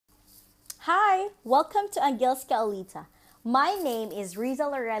Hi, welcome to AngielskaUlica. My name is Rizza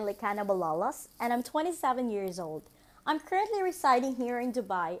Nauczanie and I'm 27 years old. I'm currently residing here in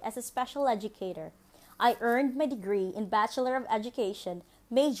Dubai as a special educator. I earned my degree in Bachelor of Education,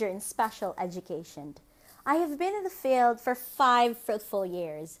 major in Special Education. I have been in the field for 5 fruitful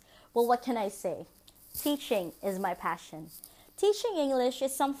years. Well, what can I say? Teaching is my passion. Teaching English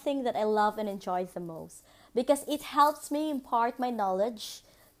is something that I love and enjoy the most because it helps me impart my knowledge,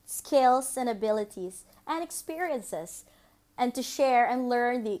 skills and abilities and experiences, and to share and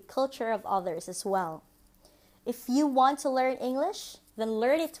learn the culture of others as well. If you want to learn English, then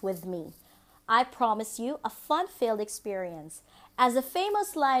learn it with me. I promise you a fun-filled experience. As the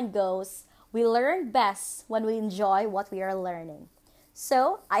famous line goes, we learn best when we enjoy what we are learning.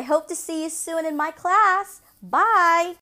 So, I hope to see you soon in my class. Bye!